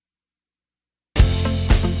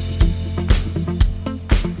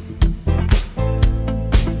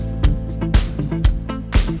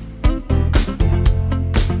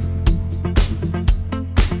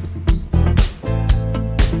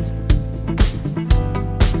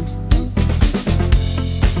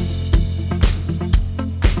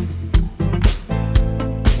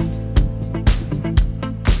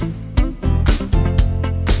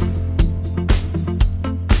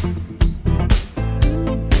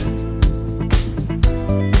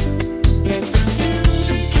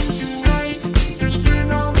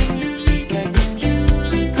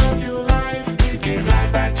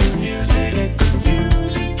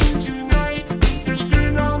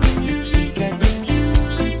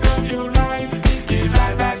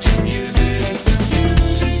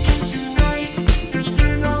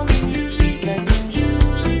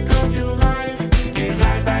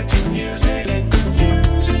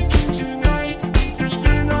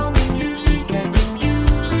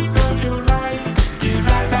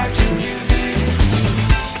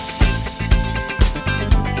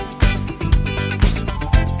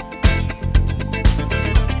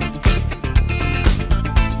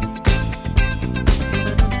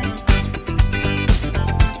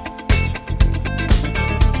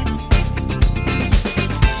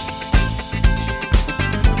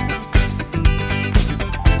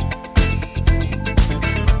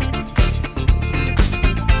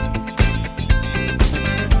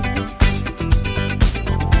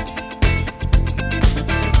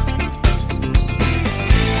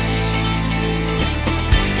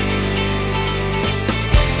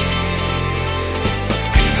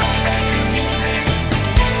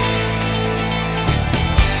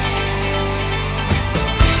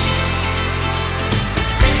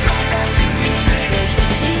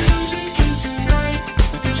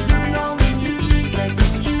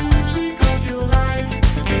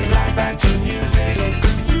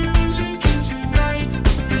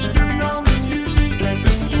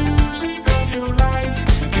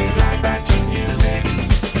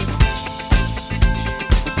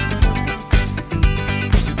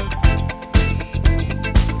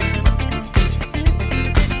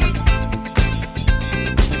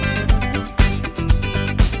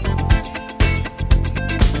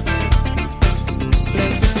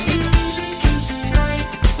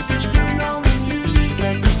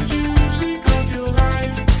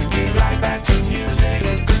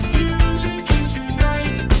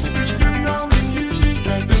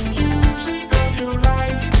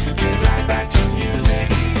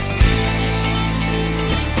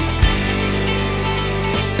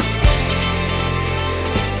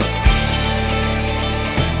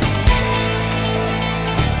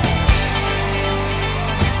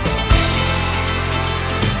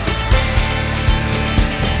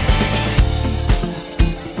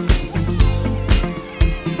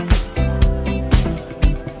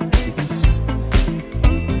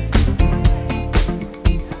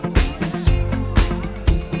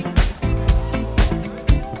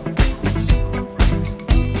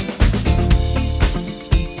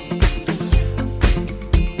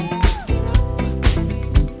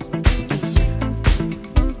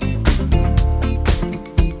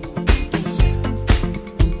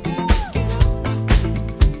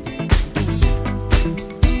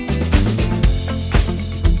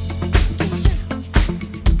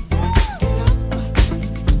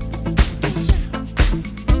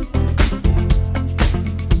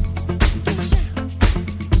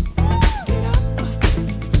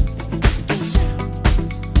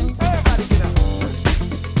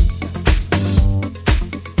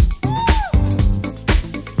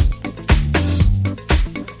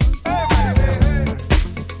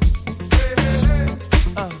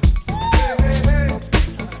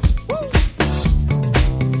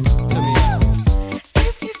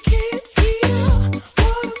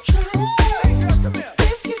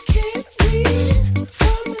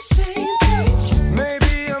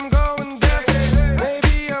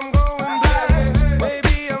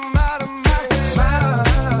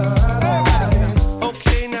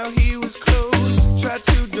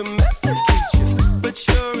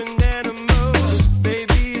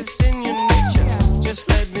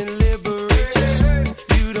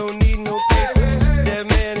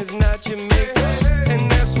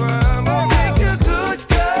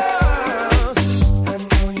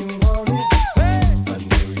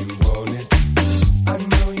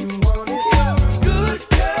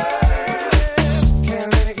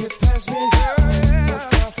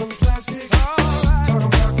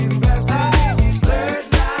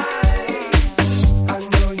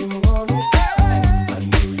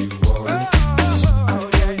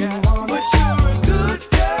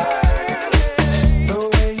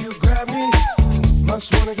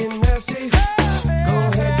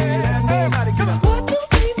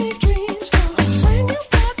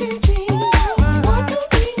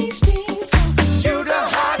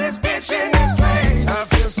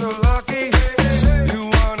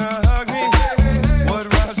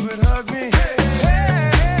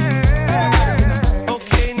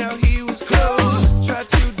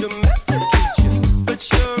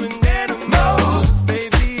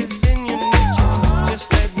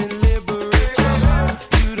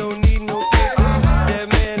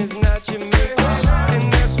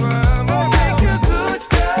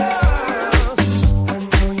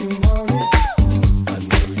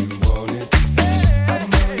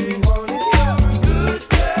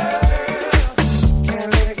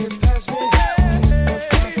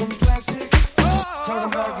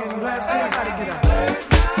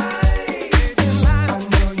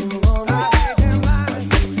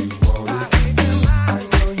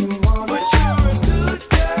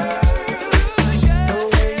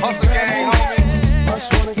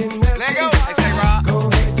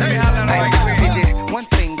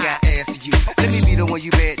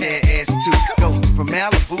ass too. Go from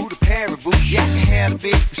Malibu to Paribu. Yeah, I can have a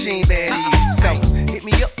big machine bad to you. So hit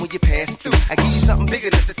me up when you pass through. I give you something bigger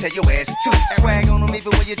enough to tell your ass to. Swag on them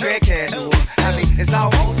even when you drag casual. I mean, it's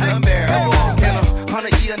almost unbearable. In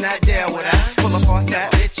 100 years, not there would I pull up on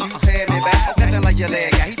side, let you pay me back. Nothing like your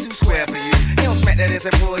leg guy, he too square for you. He don't smack that ass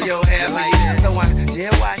and pull your hair like that. So I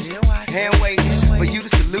jail watch, hand waiting for you to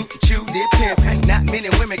salute and chew, did pimp. Not many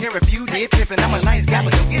women can refuse, did pimpin'. I'm a nice guy,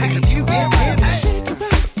 but don't get it confused, did pimp.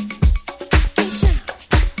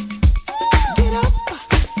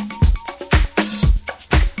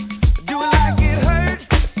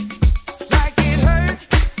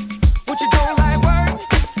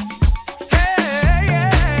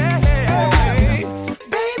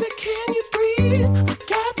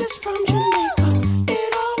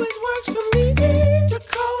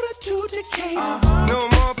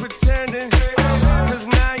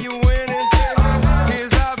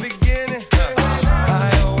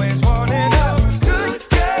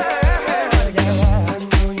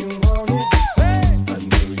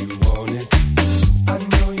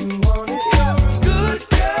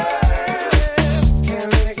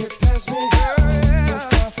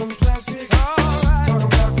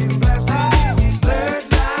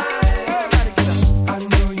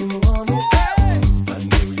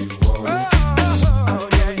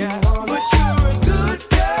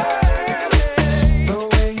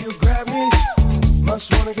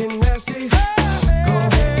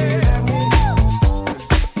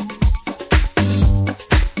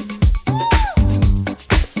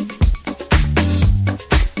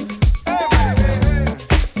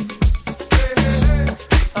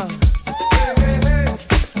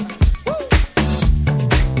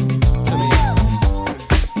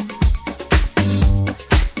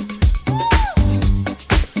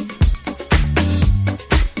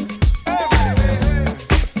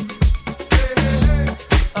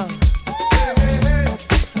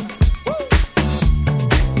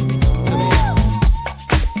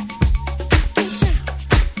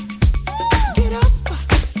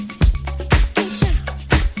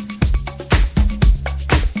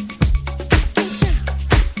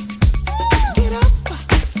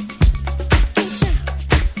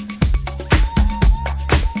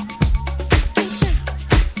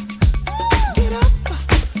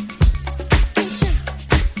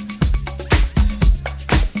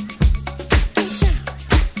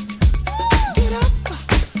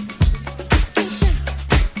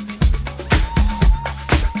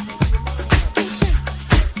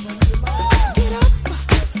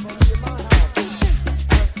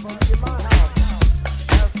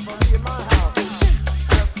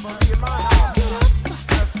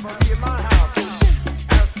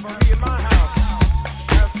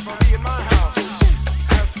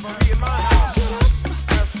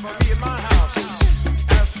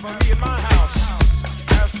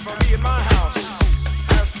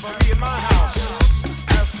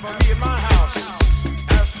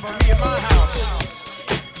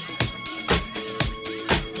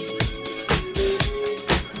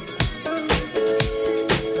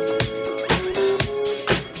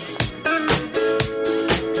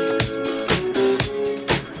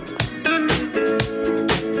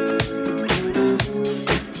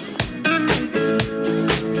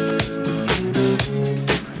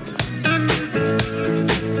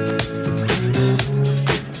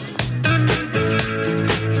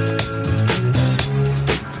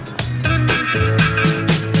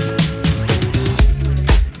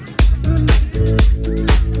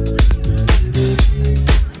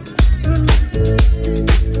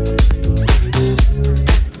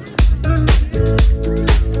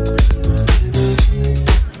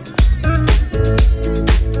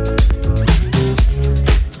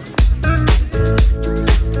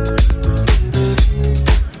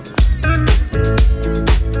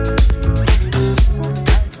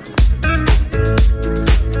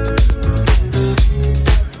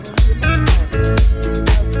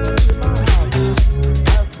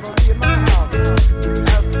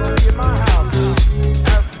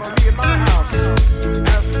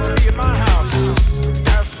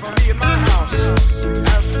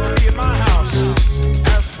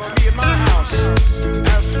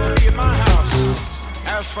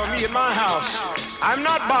 I'm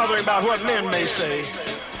not bothering about what men may say.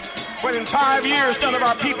 When in 5 years none of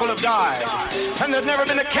our people have died, and there's never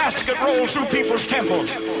been a casket rolled through people's temple.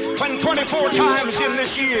 When 24 times in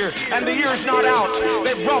this year, and the year's not out,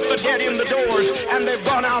 they've brought the dead in the doors, and they've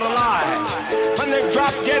gone out alive. When they've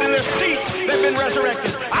dropped dead in their seats, they've been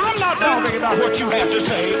resurrected. I'm not bothering about what you have to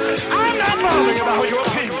say. I'm not bothering about your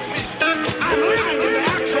opinion. I'm living in the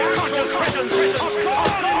actual conscious presence of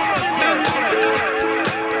God.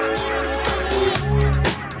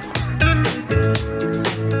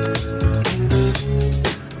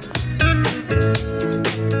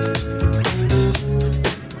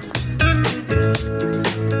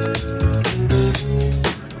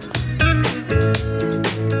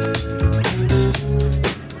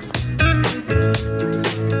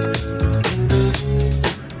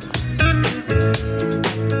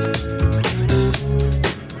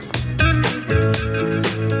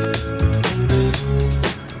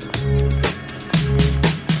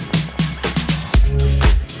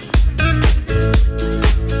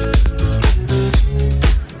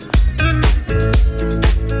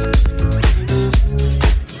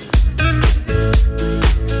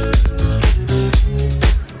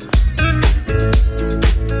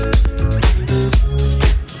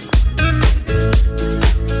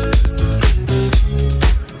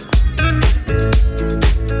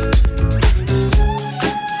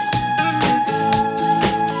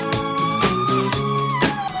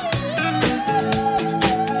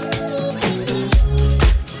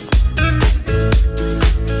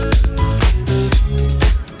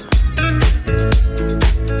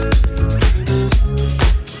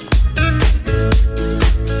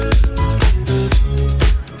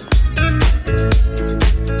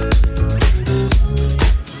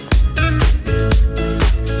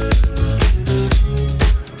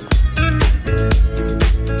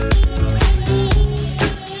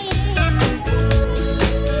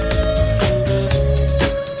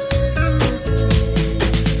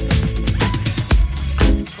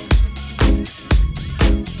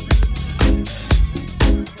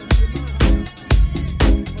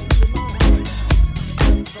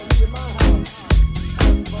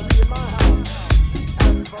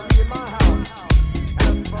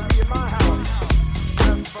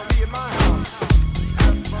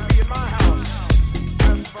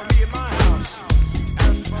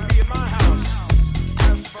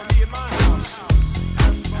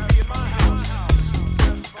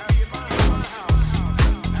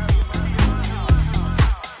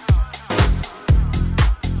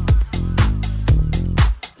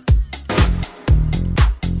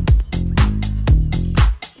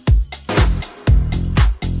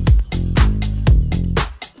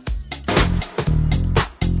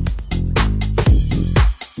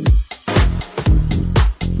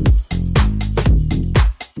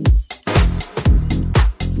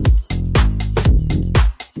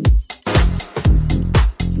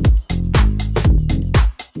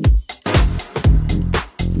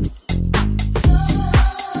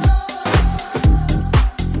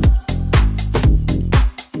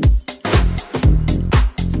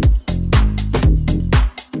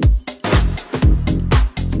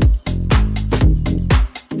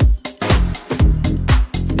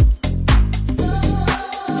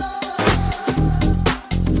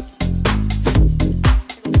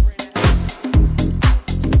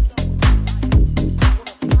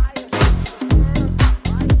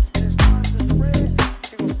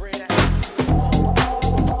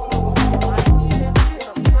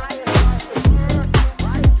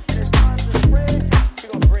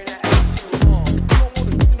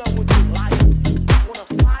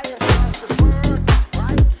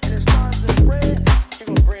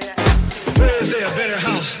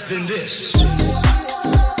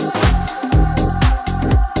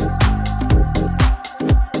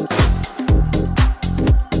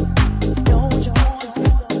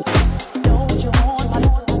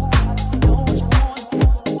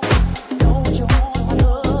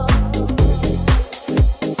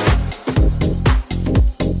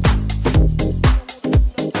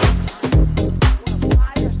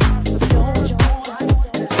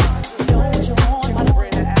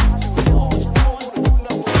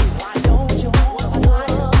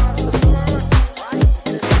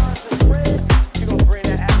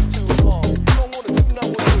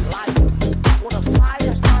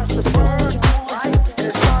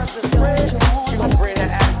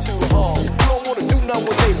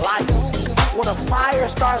 fire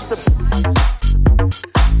starts to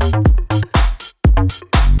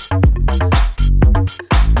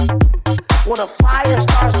when a fire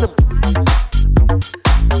starts to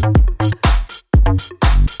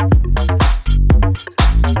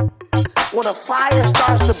when a fire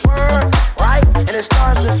starts to burn, right, and it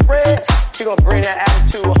starts to spread, she gonna bring that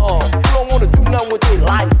attitude home. You don't wanna do nothing with their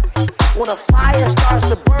life. When a fire starts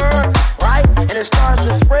to burn, right, and it starts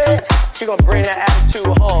to spread, she gonna bring that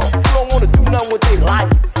attitude home. You don't wanna do nothing with their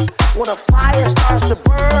life. When a fire starts to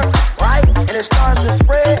burn, right, and it starts to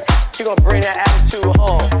spread, she gonna bring that attitude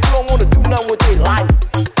home. You don't wanna do nothing with their life.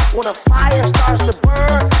 When a fire starts to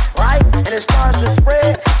burn, right, and it starts to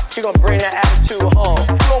spread, she gonna bring that attitude home.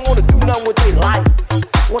 You don't wanna do nothing with their life.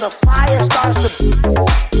 When a fire starts to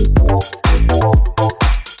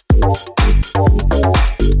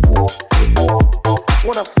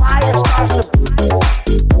when a fire starts to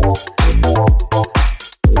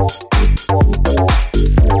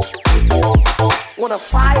when a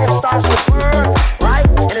fire starts to burn, right,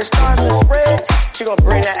 and it starts to spread, she gonna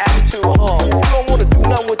bring that attitude home. You don't wanna do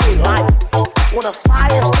nothing with their life. When a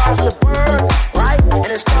fire starts to burn, right, and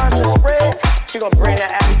it starts to spread, she gonna bring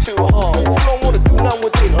that attitude home. You don't wanna do nothing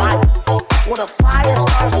with their life. When a fire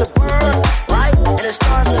starts to burn, right, and it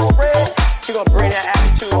starts to spread, she gonna bring that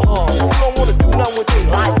attitude home. You don't wanna do nothing with their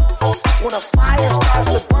life. When a fire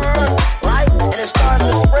starts to burn, right, and it starts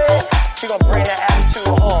to spread, she gonna bring that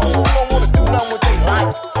attitude home. You don't wanna do nothing with their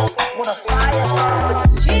life. When a fire starts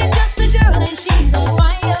to she's just a girl and she's on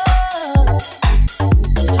fire,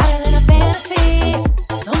 hotter than a fantasy,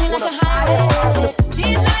 lonely like a highway.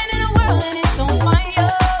 She's lighting the world and it's on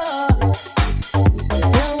fire,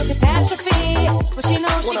 filled with catastrophe, but she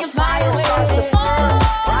knows she can fly away. She's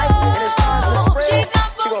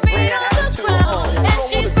up for feet on the ground and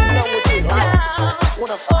she's burning it down.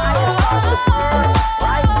 when a fire starts to burn,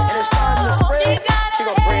 right, and it starts to spread, she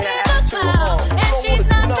gonna bring that attitude home. You don't wanna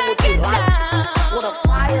do nothing with their life. When a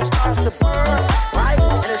fire starts to burn, right,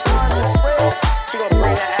 and it starts to spread, she gonna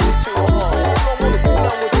bring that attitude home. You don't wanna do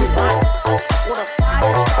nothing with their life. When a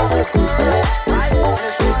fire starts to burn, right, and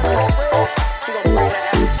it starts to spread, she gonna bring that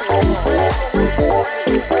attitude home.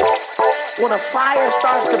 When a fire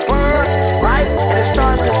starts to burn, right, and it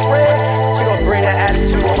starts to spread, she gonna bring that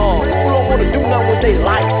attitude home. You don't wanna do nothing with their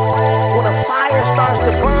life. When a fire starts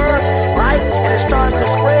to burn, right, and it starts to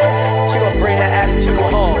spread, she gonna bring that attitude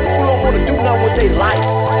home. You don't wanna do nothing with their life.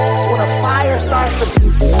 When a fire starts to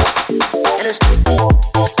and it's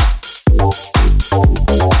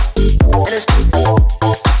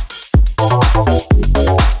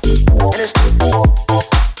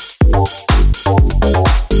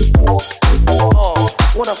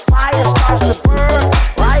when a fire starts to burn,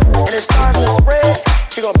 right, and it starts to spread,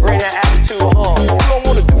 she gonna bring that attitude home. You don't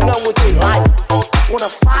wanna do nothing with their life. When a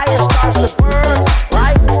fire starts to burn,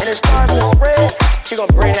 right, and it starts to spread, she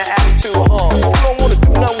gonna bring that attitude home. You don't wanna do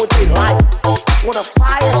nothing with their life. When a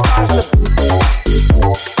fire starts to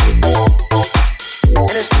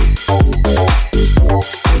and it's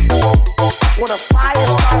when a fire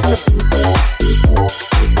starts to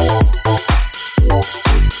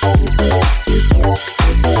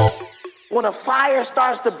when a fire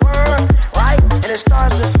starts to burn, right, and it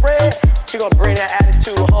starts to spread, she gonna bring that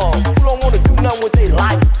attitude home. You don't wanna do nothing with their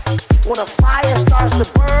life. When a fire starts to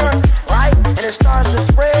burn, right, and it starts to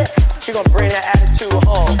spread, she gonna bring that attitude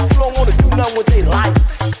home. You don't wanna do nothing with their life.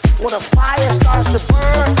 When a fire starts to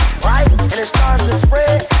burn, right, and it starts to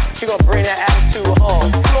spread, she gonna bring that attitude home.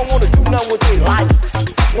 You don't wanna do nothing with their life.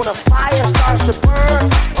 When a fire starts to burn,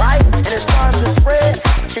 right, and it starts to spread,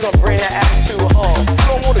 she gonna bring that attitude home. You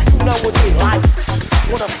don't wanna do nothing with their life.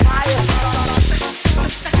 When a fire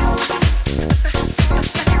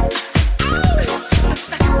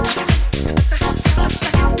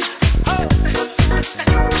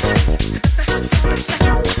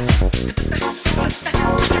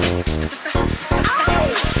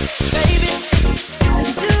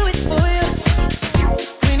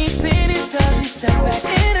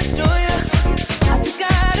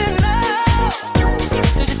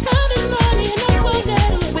Money and I won't let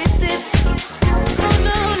her waste it. Oh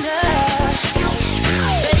no, no.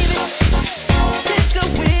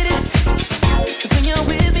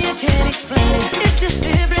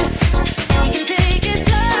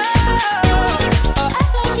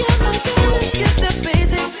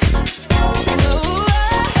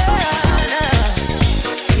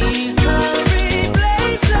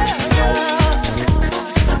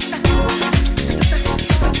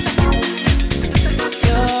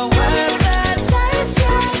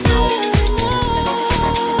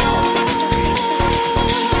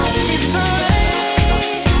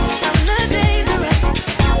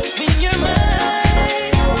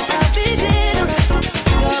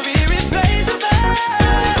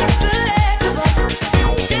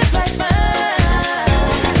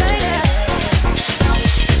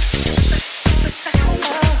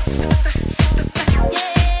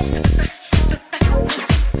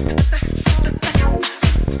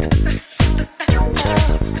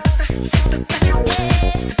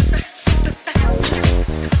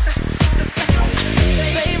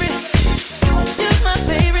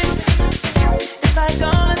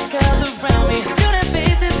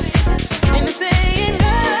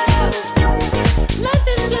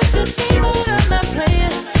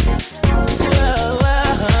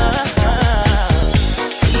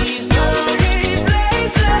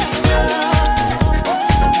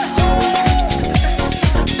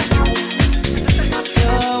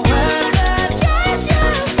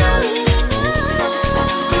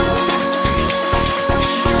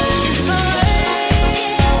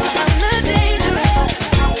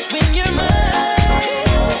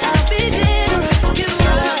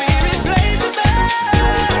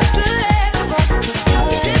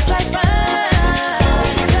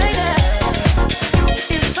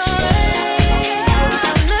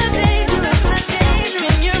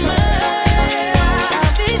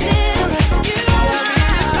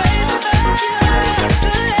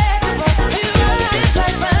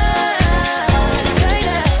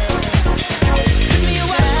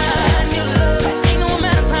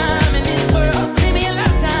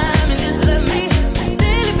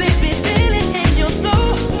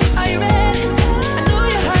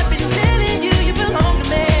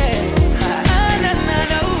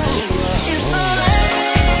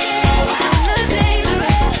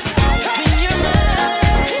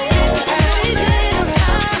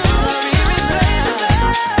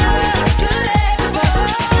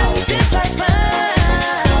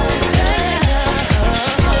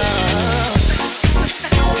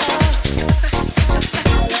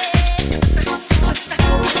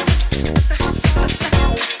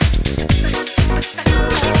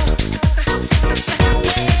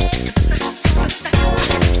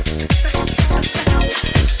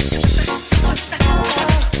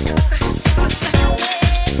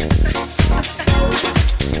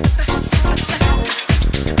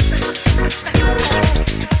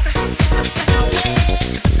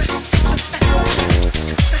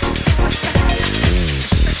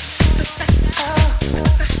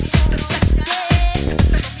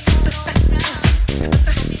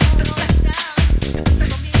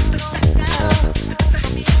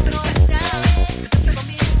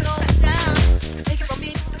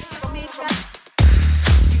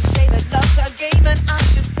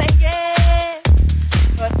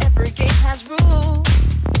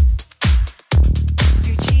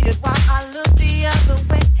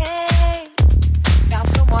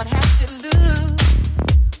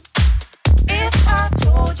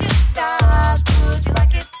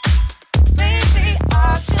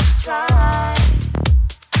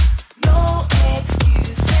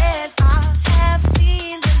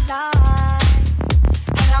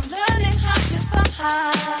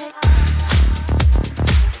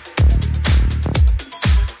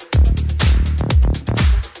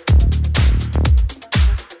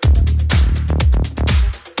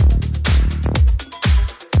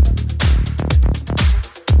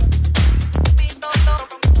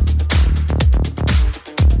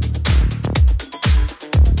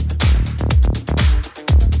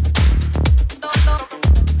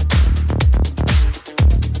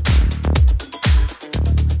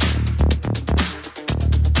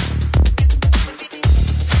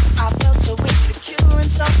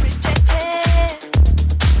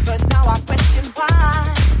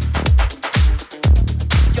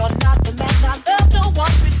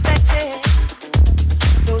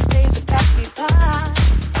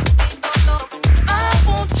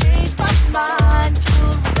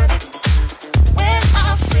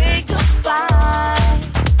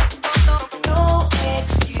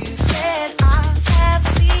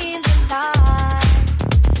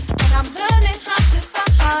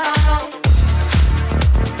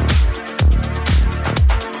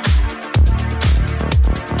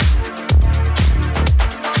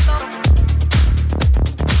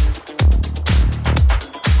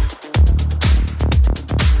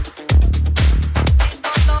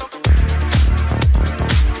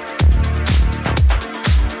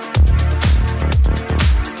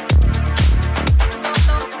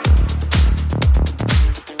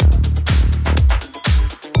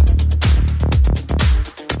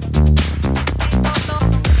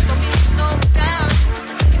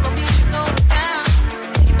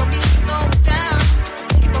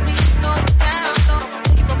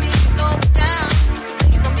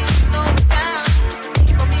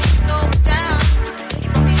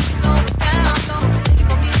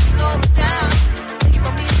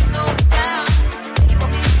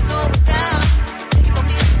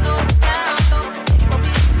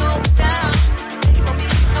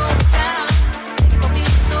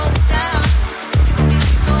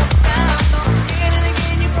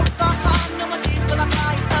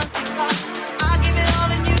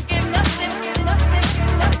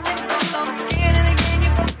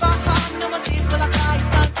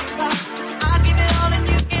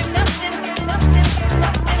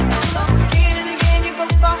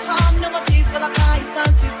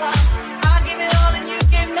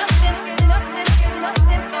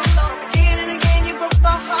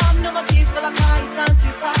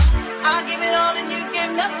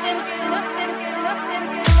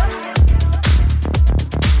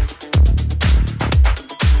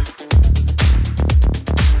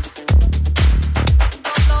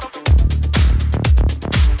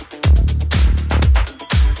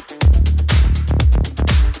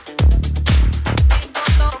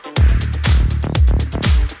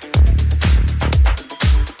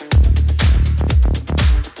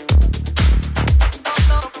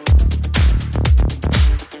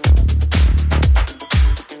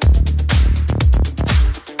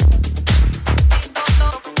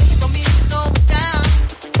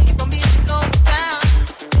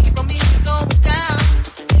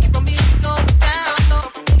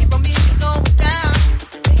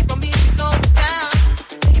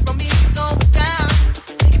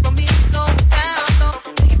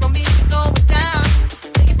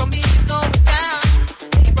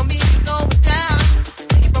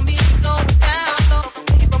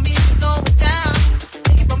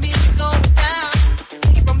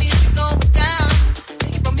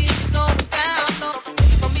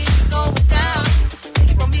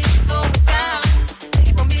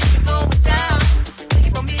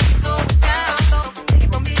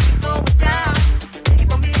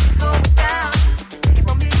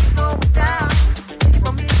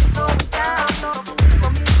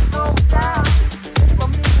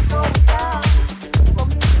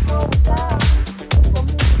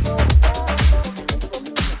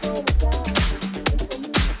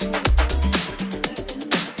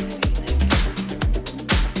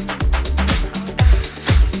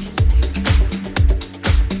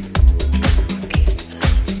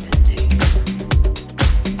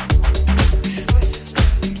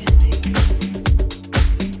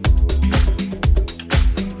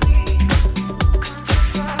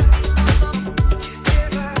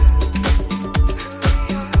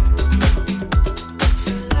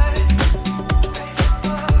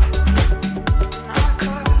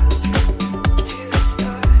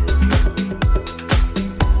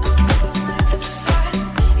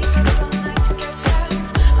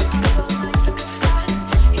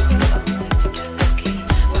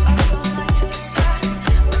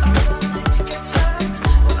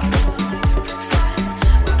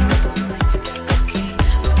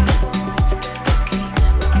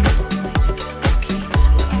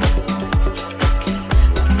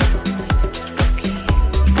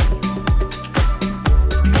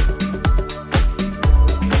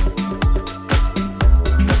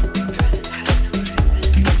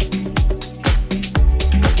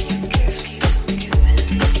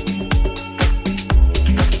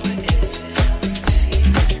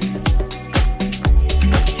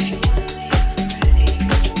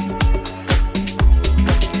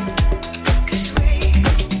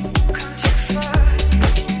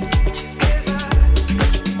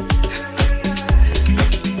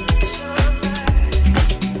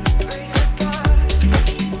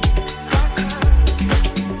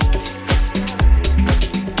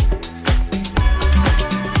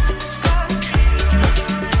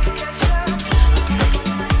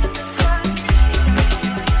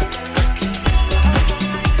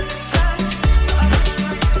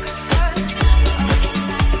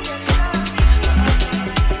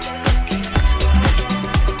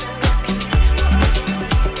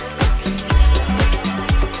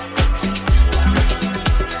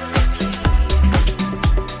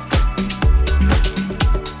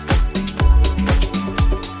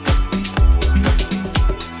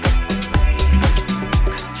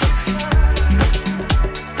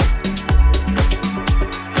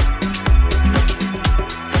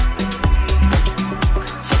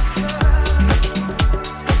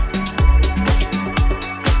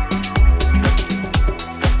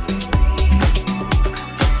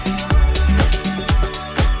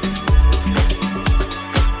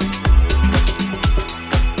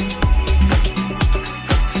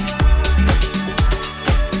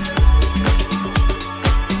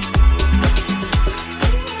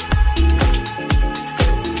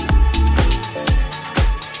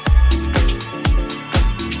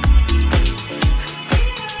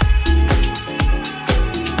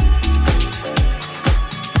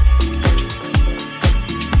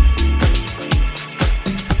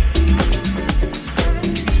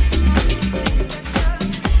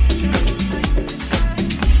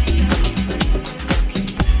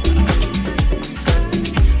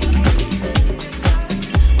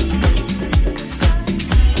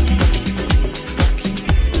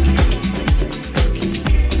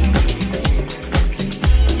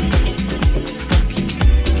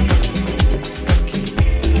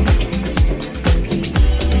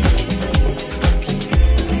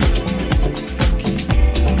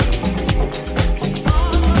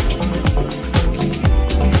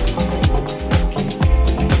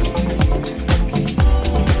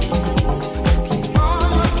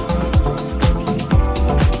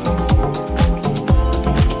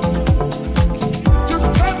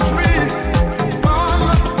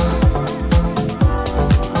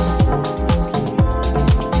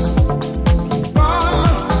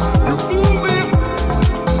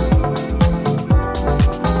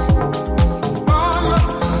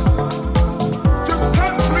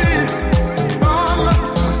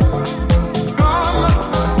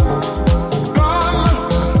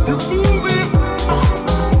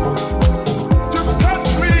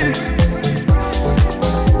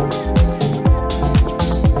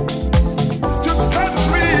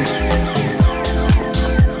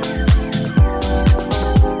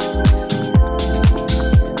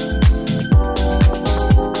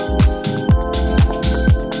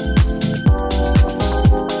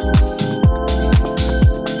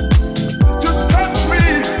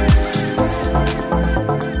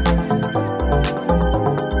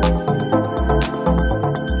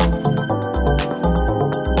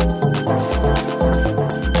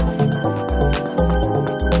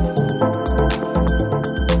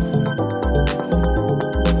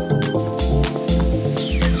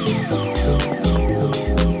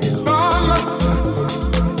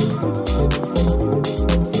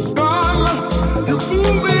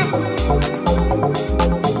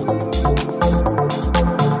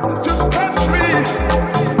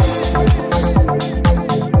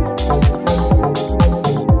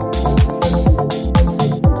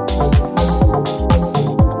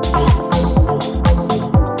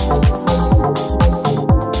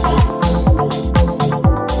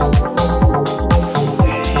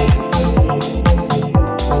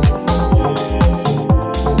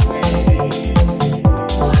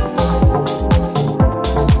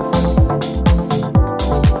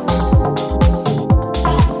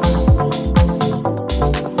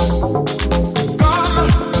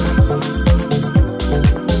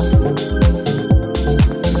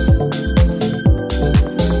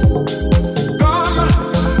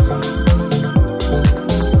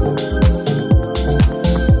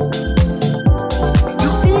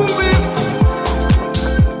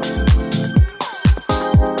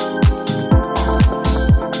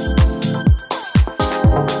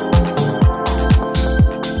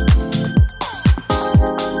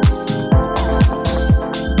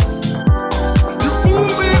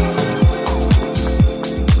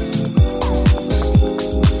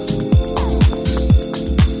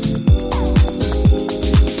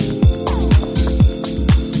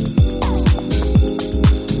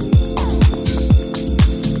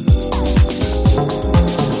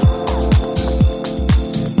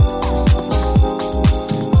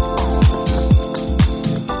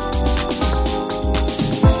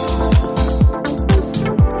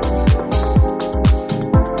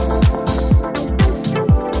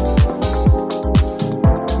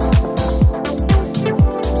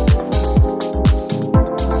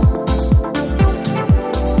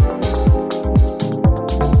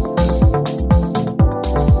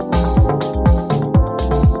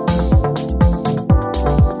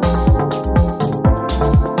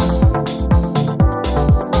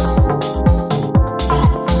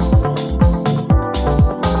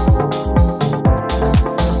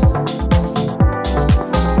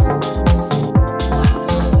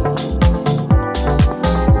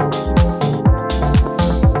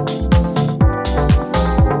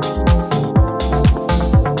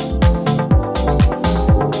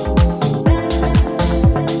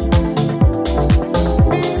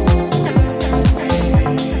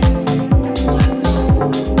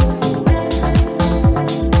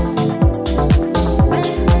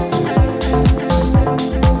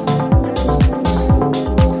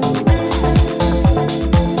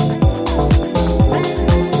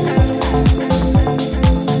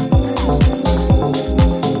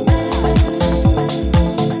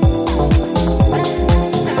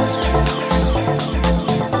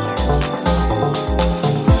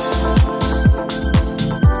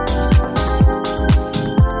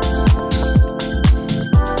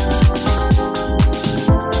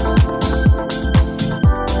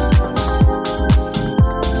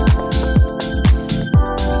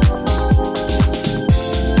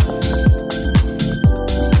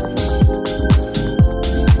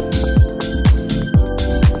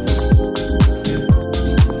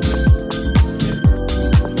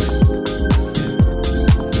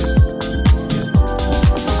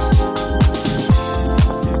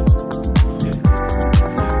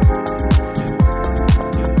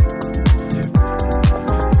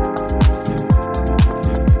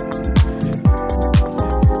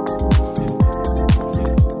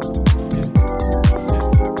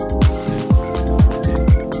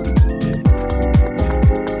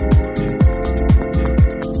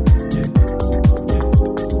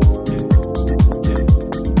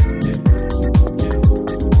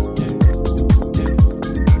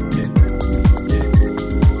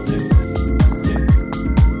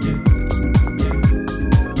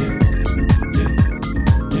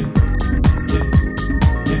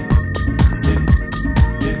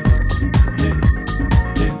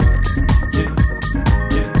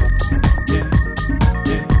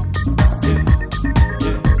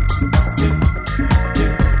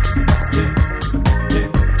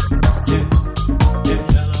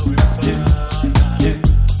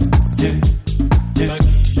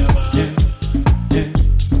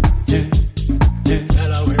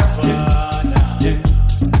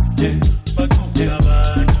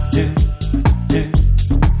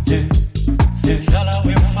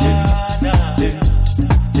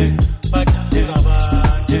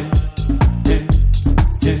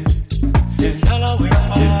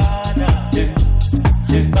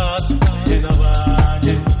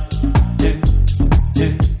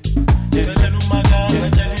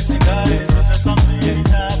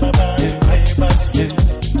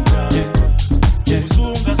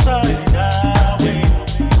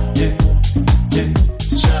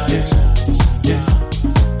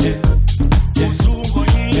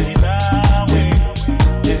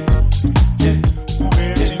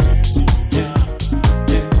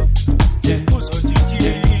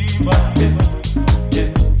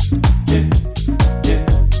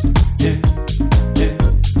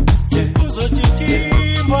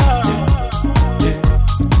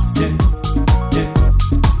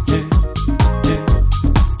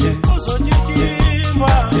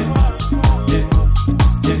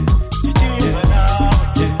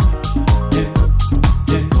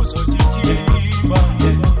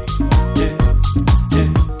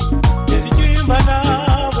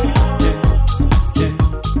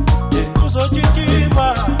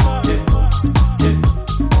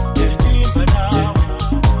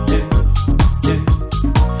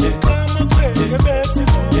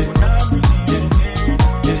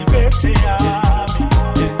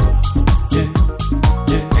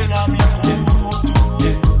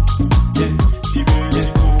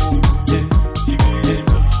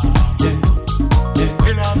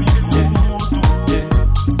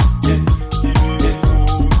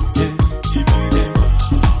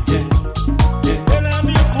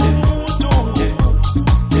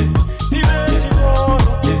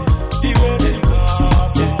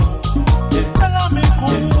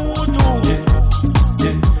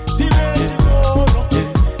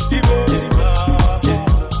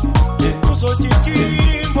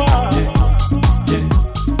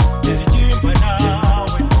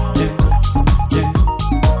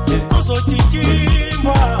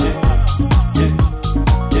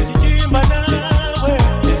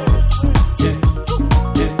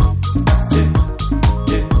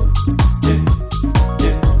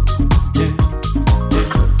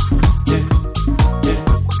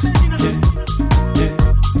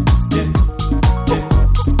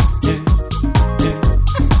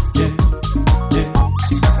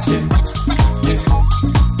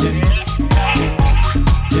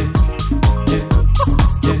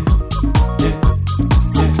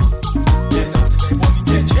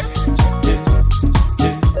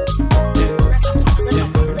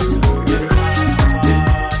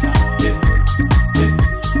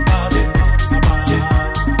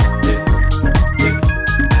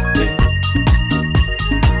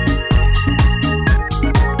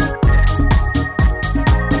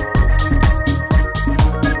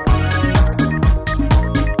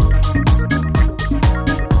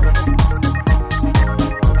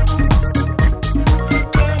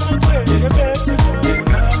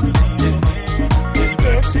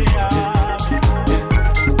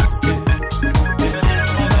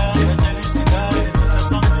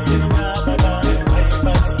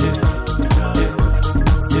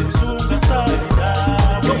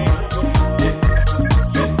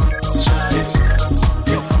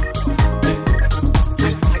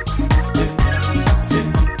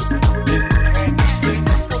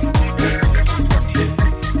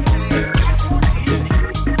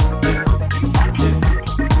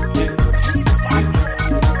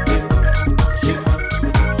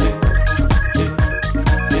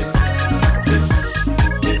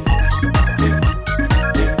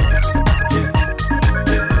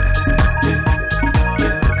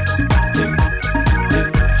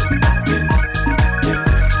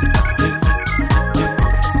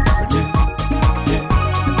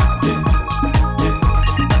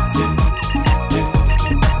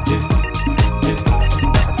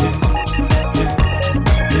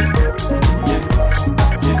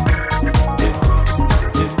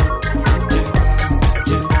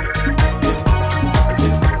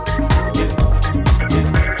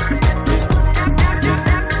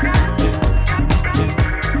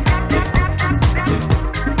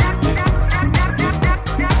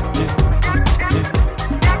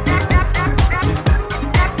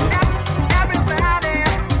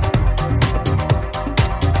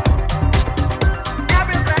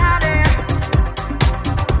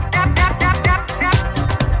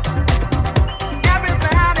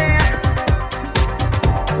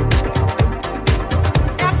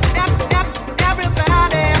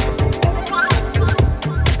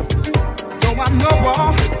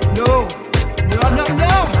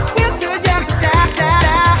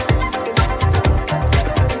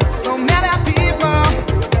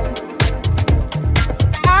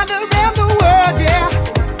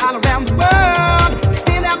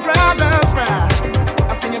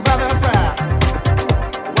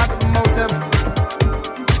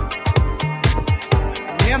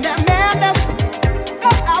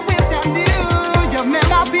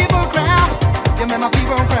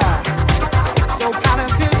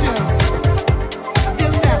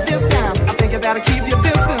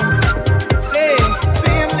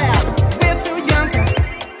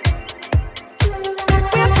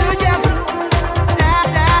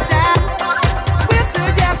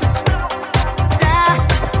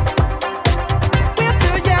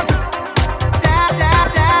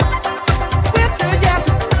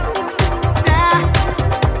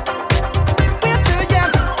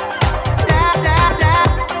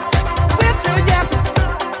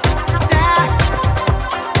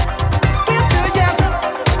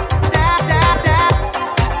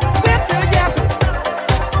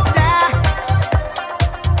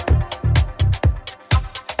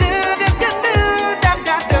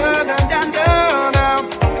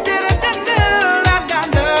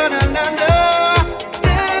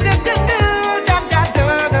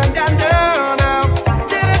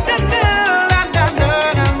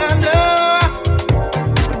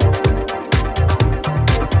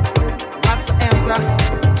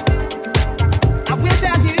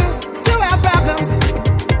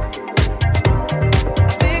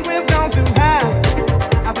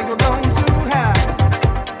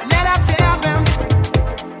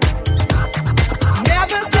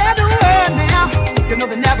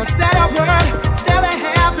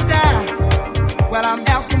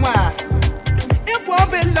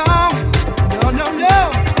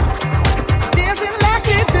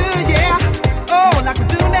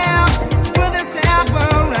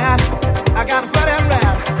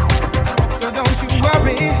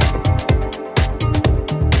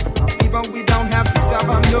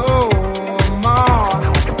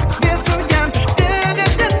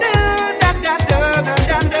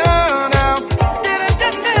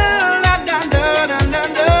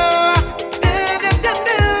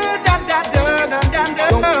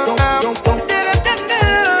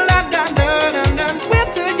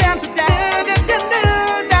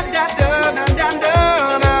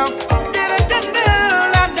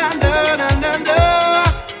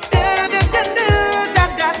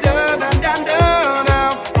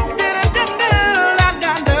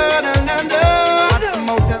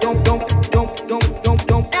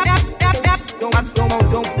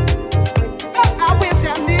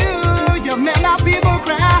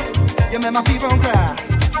 You make my people cry.